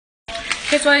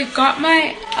Okay, so I got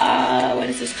my, what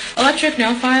is this? Electric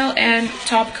nail file and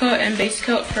top coat and base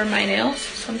coat for my nails.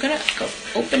 So I'm gonna go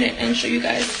open it and show you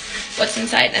guys what's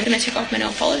inside. I'm gonna take off my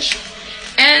nail polish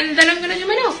and then I'm gonna do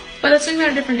my nails. But that's gonna be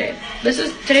on a different day.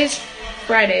 Today's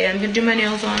Friday. I'm gonna do my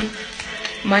nails on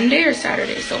Monday or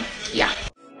Saturday, so yeah.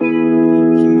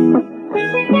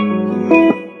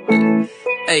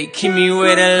 Hey, keep me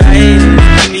where the light,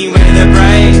 keep me where the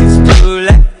bright. Two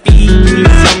left feet,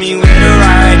 tell me where the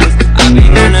ride is. I've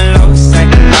been on the low side,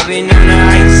 I've been on the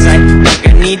high side. Like I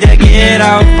need to get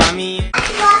out, find me.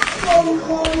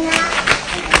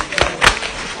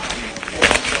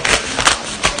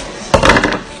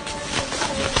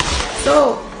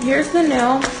 So here's the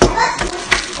nail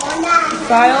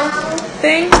file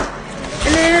thing,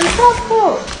 and then top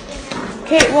coat.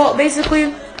 Okay, well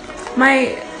basically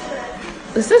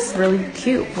this is really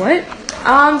cute. What?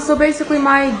 So basically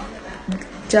my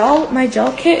gel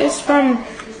kit is from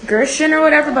Gershon or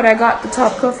whatever, but I got the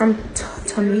top coat from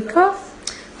Tamika.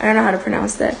 I don't know how to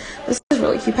pronounce that. This is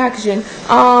really cute packaging.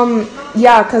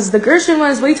 Yeah, because the Gershon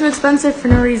one is way too expensive for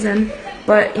no reason,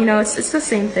 but you know, it's the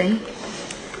same thing.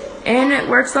 And it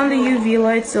works on the UV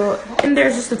light, so, and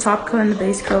there's just the top coat and the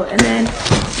base coat, and then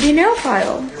the nail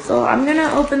file. So I'm gonna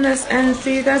open this and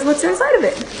show you guys what's inside of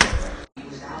it.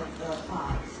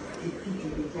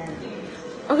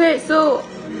 Okay, so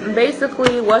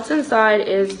basically what's inside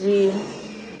is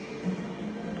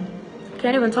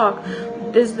can't even talk,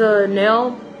 is the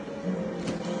nail,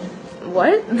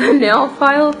 the nail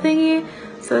file thingy.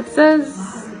 So it says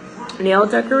nail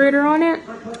decorator on it,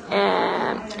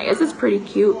 and I guess it's pretty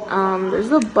cute.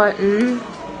 There's a button.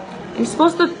 You're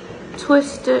supposed to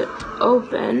twist it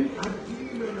open,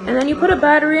 and then you put a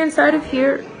battery inside of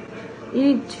here. You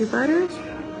need 2 batteries?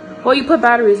 Well, you put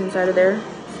batteries inside of there.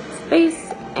 Space.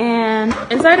 And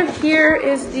inside of here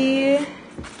is the,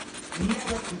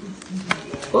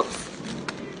 whoops.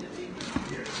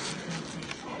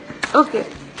 Okay,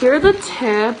 here are the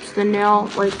tips, the nail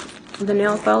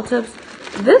file tips.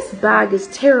 This bag is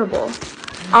terrible.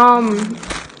 Oh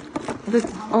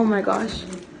my gosh.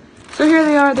 So here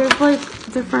they are. There's like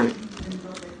different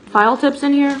file tips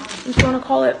in here, if you want to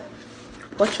call it.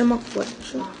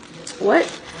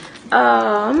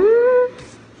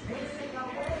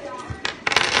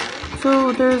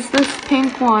 So there's this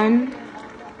pink one,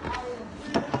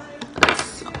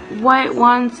 this white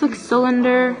one, it's like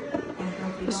cylinder.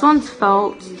 This one's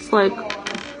felt. It's like,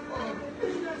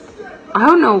 I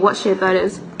don't know what shape that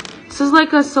is. This is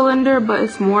like a cylinder, but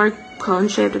it's more cone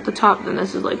shaped at the top than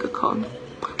this is like a cone.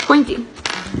 Pointy.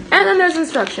 And then there's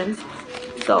instructions.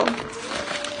 So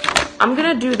I'm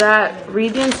gonna do that,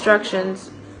 read the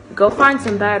instructions, go find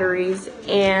some batteries,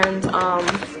 and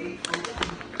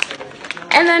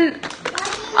then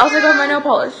I'll take off my nail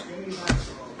polish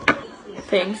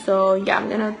thing. So yeah, I'm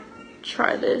gonna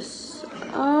try this.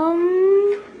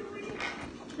 I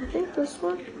think this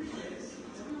one.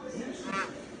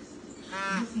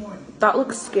 That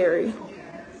looks scary.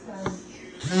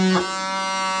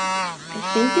 I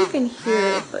think you can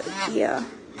hear it, but yeah.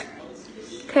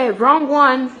 Okay, wrong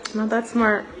one. Not that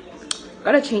smart.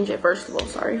 Gotta change it first of all.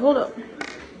 Sorry, hold up.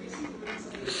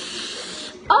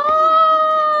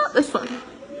 This one.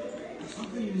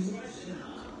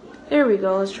 There we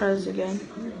go. Let's try this again.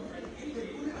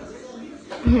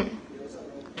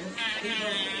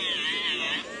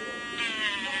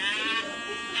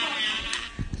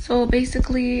 So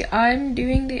basically, I'm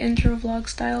doing the intro vlog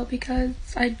style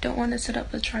because I don't want to set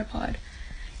up a tripod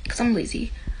because I'm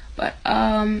lazy. But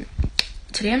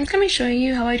today I'm just gonna be showing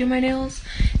you how I do my nails.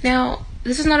 Now,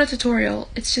 this is not a tutorial.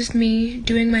 It's just me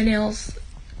doing my nails.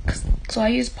 So I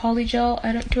use Polygel.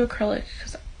 I don't do acrylic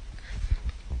because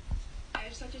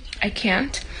I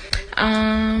can't.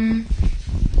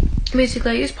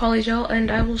 Basically I use Polygel, and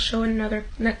I will show in another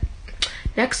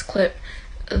next clip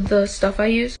the stuff I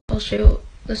use. I'll show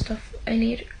the stuff I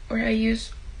need, or I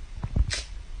use.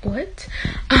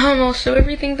 I'll show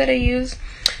everything that I use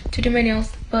to do my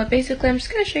nails. But basically I'm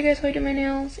just gonna show you guys how I do my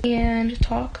nails and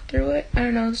talk through it. I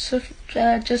don't know, so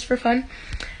just for fun.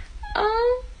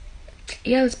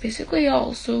 Yeah, that's basically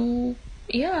all. So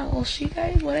yeah, I'll show you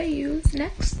guys what I use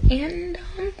next, and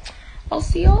I'll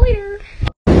see y'all later.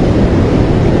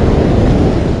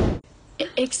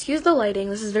 Excuse the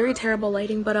lighting, this is very terrible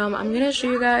lighting, but I'm gonna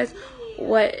show you guys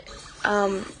what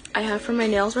I have for my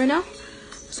nails right now.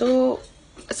 So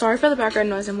sorry for the background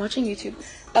noise, I'm watching YouTube.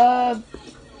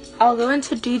 I'll go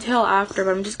into detail after,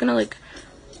 but I'm just gonna like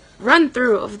run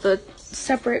through of the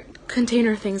separate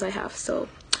container things I have. So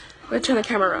I'm gonna turn the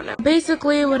camera around now.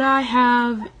 Basically what I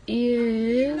have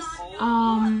is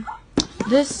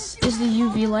this is the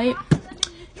UV light.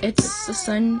 It's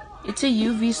a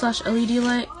UV/LED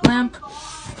light lamp.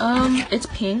 It's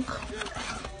pink.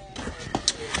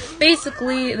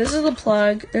 Basically, this is the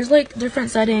plug. There's like different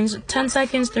settings: 10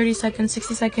 seconds, 30 seconds,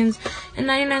 60 seconds, and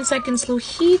 99 seconds slow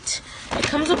heat. It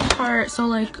comes apart, so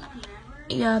like,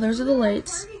 yeah, those are the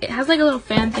lights. It has like a little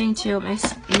fan thing too. It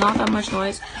makes not that much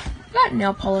noise. Got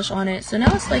nail polish on it, so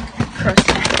now it's like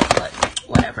crusty, but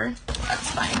whatever, that's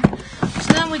fine.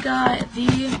 So then we got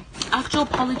the actual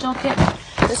polygel kit.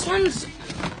 This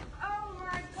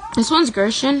one's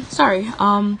Gershon. Sorry,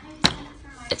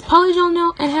 it's polygel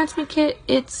nail enhancement kit.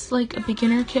 It's like a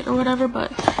beginner kit or whatever,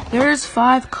 but there's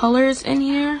 5 colors in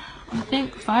here. I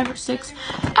think 5 or 6.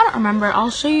 I don't remember. I'll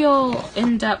show you all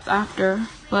in depth after.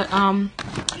 But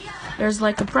there's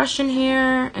like a brush in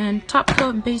here and top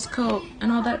coat and base coat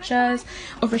and all that jazz.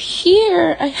 Over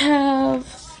here I have,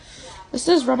 this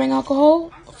is rubbing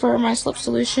alcohol for my slip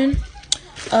solution.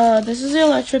 This is the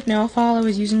electric nail file I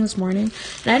was using this morning,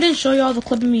 and I didn't show you all the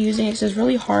clip of me using it because it's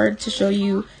really hard to show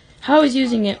you how I was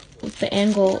using it with the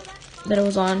angle that it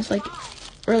was on. It's like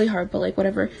really hard, but like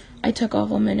whatever. I took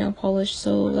off all my nail polish,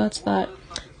 so that's that.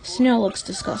 This nail looks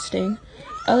disgusting.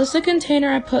 This is a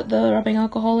container I put the rubbing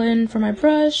alcohol in for my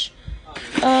brush.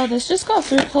 This just got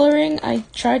food coloring. I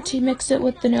tried to mix it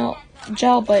with the nail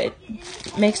gel, but it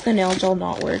makes the nail gel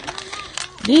not work.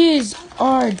 These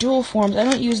are dual forms. I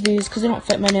don't use these because they don't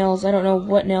fit my nails. I don't know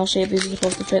what nail shape these are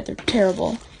supposed to fit. They're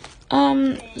terrible.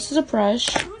 This is a brush.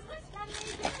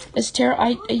 It's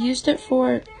I used it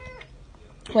for,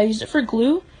 well, I used it for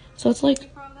glue, so it's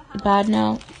like bad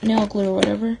nail glue or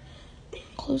whatever.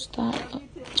 Close that up.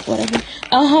 Whatever.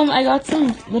 I got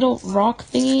some little rock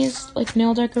thingies, like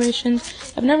nail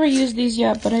decorations. I've never used these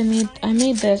yet, but I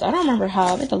made this. I don't remember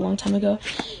how. I made it a long time ago.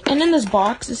 And in this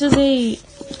box, this is a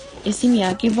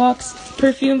Miyake box,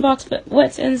 perfume box, but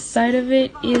what's inside of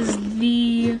it is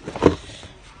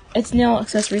it's nail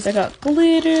accessories. I got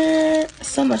glitter,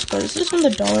 so much glitter. This is from the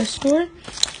dollar store.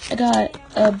 I got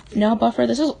a nail buffer.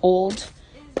 This is old.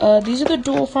 These are the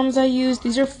dual forms I use.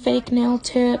 These are fake nail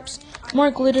tips,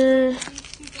 more glitter,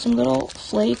 some little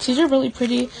flakes. These are really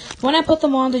pretty. When I put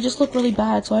them on, they just look really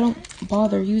bad, so I don't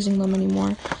bother using them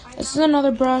anymore. This is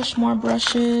another brush, more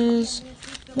brushes,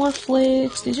 more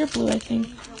flakes. These are blue, I think.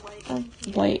 Or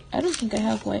white. I don't think I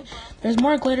have white. There's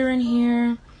more glitter in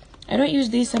here. I don't use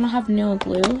these, so I don't have nail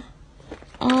glue.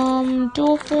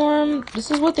 Dual form. This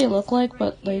is what they look like,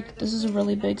 but like this is a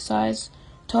really big size.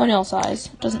 Toenail size.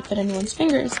 Doesn't fit anyone's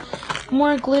fingers.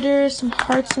 More glitter, some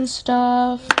hearts and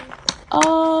stuff.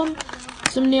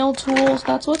 Some nail tools.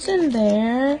 That's what's in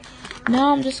there.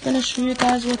 Now I'm just gonna show you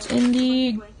guys what's in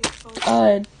the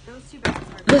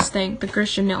this thing, the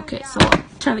Gershon nail kit. So I'll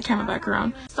turn the camera back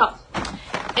around. So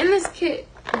in this kit,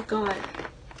 we've got,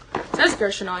 it says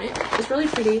Gershon on it. It's really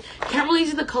pretty. Can't really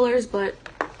see the colors, but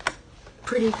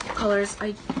pretty colors.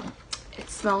 It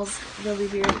smells really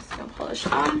weird. It's nail polish.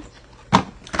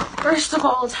 First of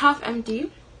all, it's half empty,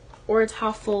 or it's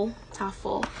half full. It's half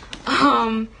full.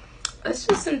 It's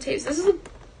just some tapes. This is a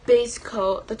base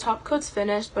coat. The top coat's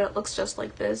finished, but it looks just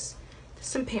like this. There's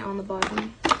some paint on the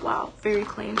bottom. Wow, very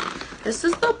clean. This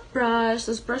is the brush.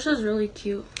 This brush is really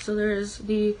cute. So there's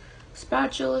the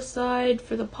spatula side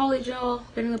for the polygel,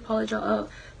 getting the polygel out.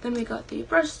 Then we got the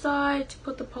brush side to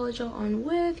put the polygel on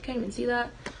with. Can't even see that.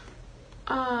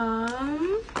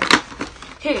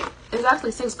 Okay, there's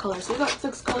actually 6 colors. So we got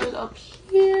 6 colors up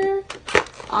here.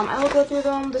 I will go through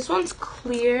them. This one's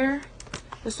clear.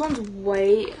 This one's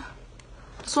white.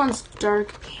 This one's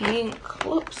dark pink.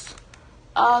 Whoops.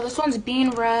 This one's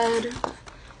bean red.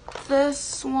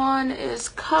 This one is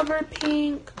cover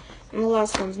pink. And the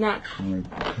last one's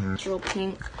natural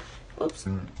pink. Whoops.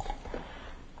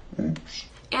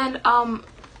 And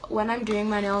when I'm doing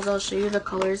my nails, I'll show you the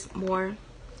colors more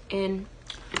in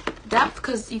depth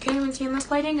because you can't even see in this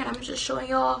lighting, and I'm just showing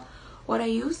y'all what I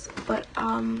use. But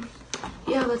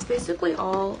yeah, that's basically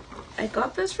all. I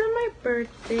got this for my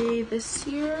birthday this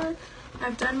year.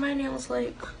 I've done my nails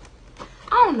like,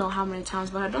 I don't know how many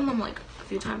times, but I've done them like a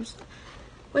few times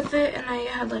with it. And I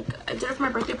did it for my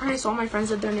birthday party, so all my friends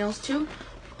did their nails too.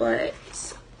 But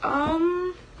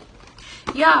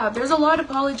yeah, there's a lot of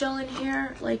polygel in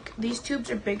here. Like, these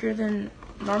tubes are bigger than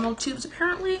normal tubes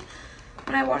apparently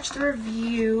when I watched the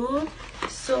review.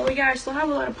 So yeah, I still have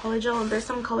a lot of polygel, and there's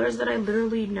some colors that I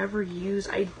literally never use.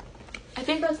 I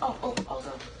think that's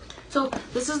also. So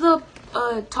this is the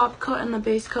top coat and the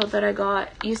base coat that I got.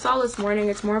 You saw this morning.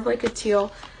 It's more of like a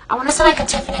teal. I want to say like a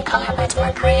Tiffany color, but it's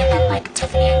more green than like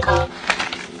Tiffany & Co.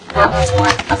 That one's more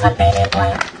of a faded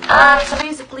one. So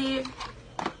basically,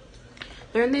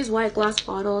 they're in these white glass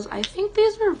bottles. I think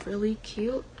these are really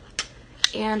cute,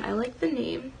 and I like the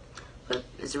name. but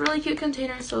it's a really cute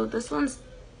container. So this one's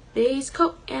base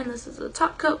coat and this is the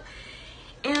top coat.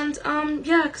 And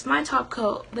yeah, because my top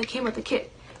coat that came with the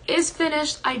kit is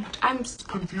finished. I'm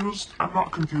confused. I'm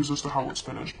not confused as to how it's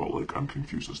finished, but like I'm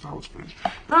confused as to how it's finished.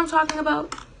 What I'm talking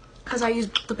about, because I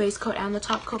used the base coat and the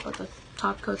top coat, but the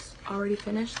top coat's already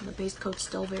finished and the base coat's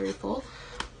still very full.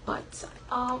 But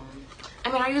I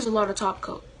mean, I use a lot of top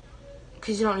coat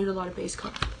because you don't need a lot of base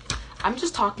coat. I'm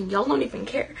just talking, y'all don't even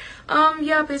care.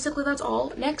 Yeah, basically that's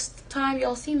all. Next time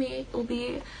y'all see me, it will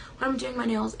be when I'm doing my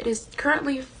nails. It is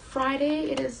currently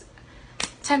Friday. It is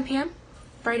 10 p.m.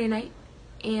 Friday night,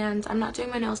 and I'm not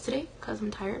doing my nails today because I'm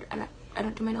tired and I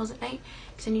don't do my nails at night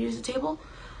because I need to use the table.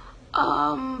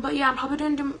 But yeah, I'm probably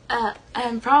gonna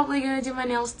do my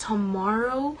nails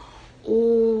tomorrow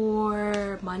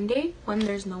or Monday when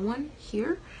there's no one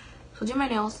here. So I'll do my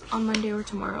nails on Monday or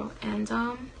tomorrow, and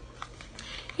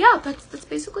yeah, that's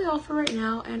basically all for right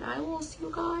now, and I will see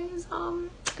you guys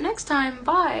next time.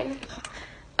 Bye.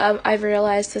 I've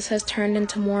realized this has turned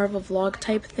into more of a vlog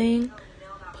type thing,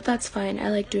 but that's fine. I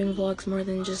like doing vlogs more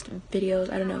than just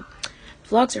videos. I don't know.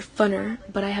 Vlogs are funner,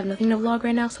 but I have nothing to vlog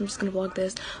right now, so I'm just gonna vlog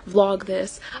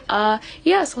this.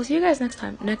 Yeah, so I'll see you guys next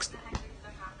time.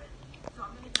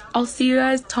 I'll see you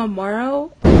guys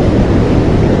tomorrow.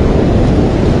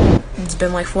 It's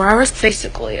been like 4 hours,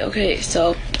 basically. Okay,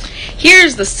 so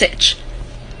here's the sitch.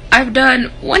 I've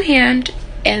done one hand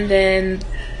and then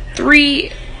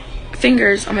 3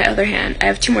 fingers on my other hand. I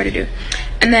have 2 more to do,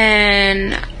 and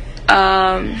then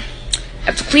I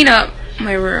have to clean up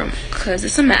my room because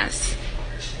it's a mess.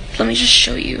 Let me just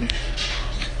show you.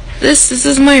 This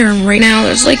is my room right now.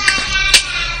 There's like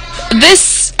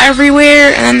this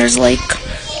everywhere, and then there's like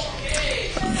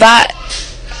that.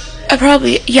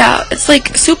 Yeah, it's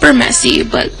like super messy,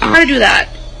 but I'm gonna do that,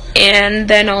 and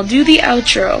then I'll do the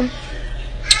outro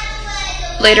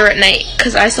later at night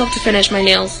because I still have to finish my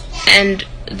nails, and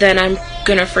then I'm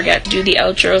gonna forget to do the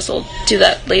outro, so I'll do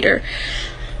that later.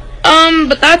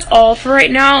 But that's all for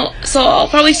right now, so I'll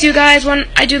probably see you guys when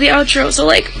I do the outro, so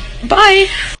like, bye.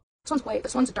 This one's white,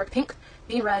 this one's a dark pink,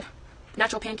 bean red,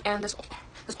 natural pink, and this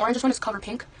orange. This one is color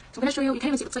pink. So I'm gonna show you. You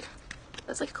can't even see, but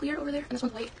it's like clear over there, and this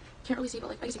one's white. Can't really see, but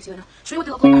like I guess you can see it now. Show you what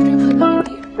they look like after you put them in the nail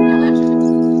lamp.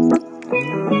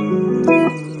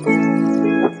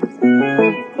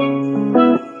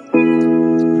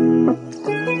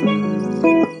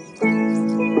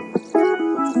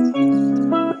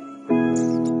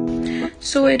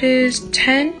 So it is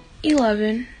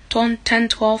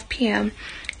 10:12 p.m.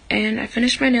 and I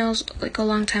finished my nails like a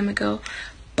long time ago,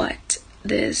 but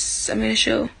this I'm gonna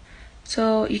show.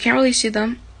 So you can't really see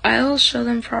them. I'll show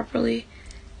them properly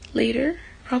later,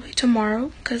 probably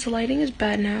tomorrow, because the lighting is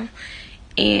bad now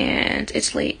and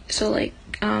it's late. So like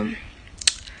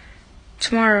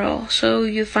tomorrow I'll show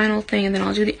you the final thing, and then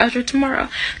I'll do the outro tomorrow.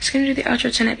 I'm just gonna do the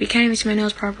outro tonight, but you can't even see my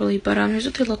nails properly, but here's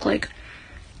what they look like,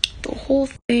 the whole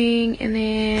thing, and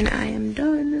then I am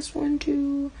done this one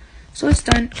too. So it's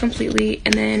done completely,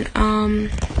 and then I'm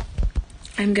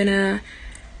gonna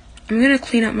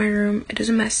clean up my room. It is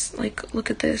a mess. Like, look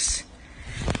at this.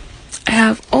 I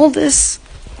have all this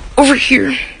over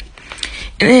here,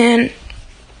 and then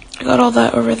I got all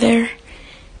that over there.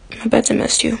 My bed's a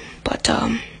mess too, but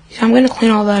so I'm gonna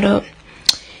clean all that up,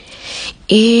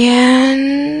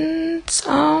 and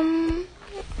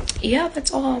yeah,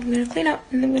 that's all. I'm gonna clean up,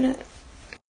 and I'm gonna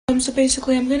so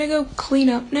basically I'm gonna go clean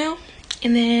up now,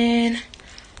 and then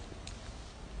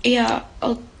yeah,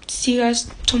 I'll see you guys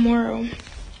tomorrow.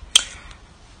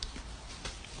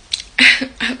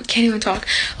 I can't even talk.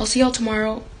 I'll see y'all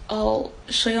tomorrow. I'll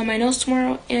show y'all my nails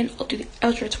tomorrow, and I'll do the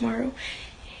outro tomorrow.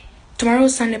 Tomorrow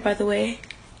is Sunday, by the way,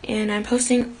 and I'm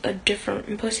posting the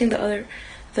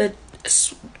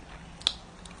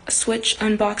Switch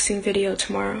unboxing video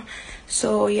tomorrow.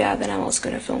 So yeah, then I'm also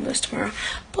gonna film this tomorrow.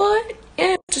 But yeah,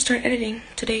 I have to start editing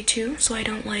today too, so I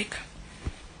don't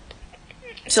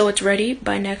so it's ready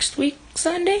by next week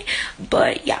Sunday.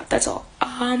 But yeah, that's all.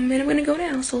 And I'm gonna go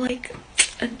now. So like,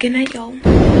 good night, y'all.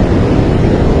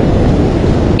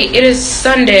 It is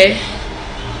Sunday.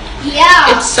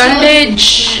 Yeah. It's Sunday,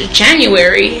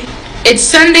 January. It's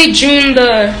Sunday, June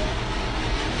the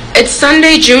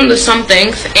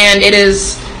somethingth, and it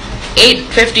is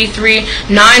 8:53.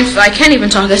 I can't even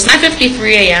talk. It's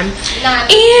 9:53 a.m.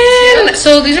 And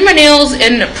so these are my nails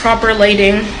in proper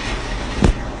lighting.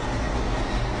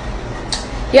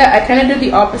 Yeah, I kind of did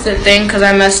the opposite thing because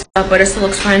I messed up, but it still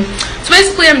looks fine. So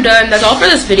basically, I'm done. That's all for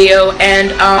this video,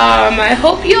 and I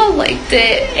hope y'all liked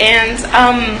it, and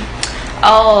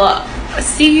I'll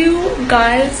see you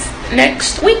guys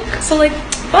next week. So like,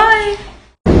 bye.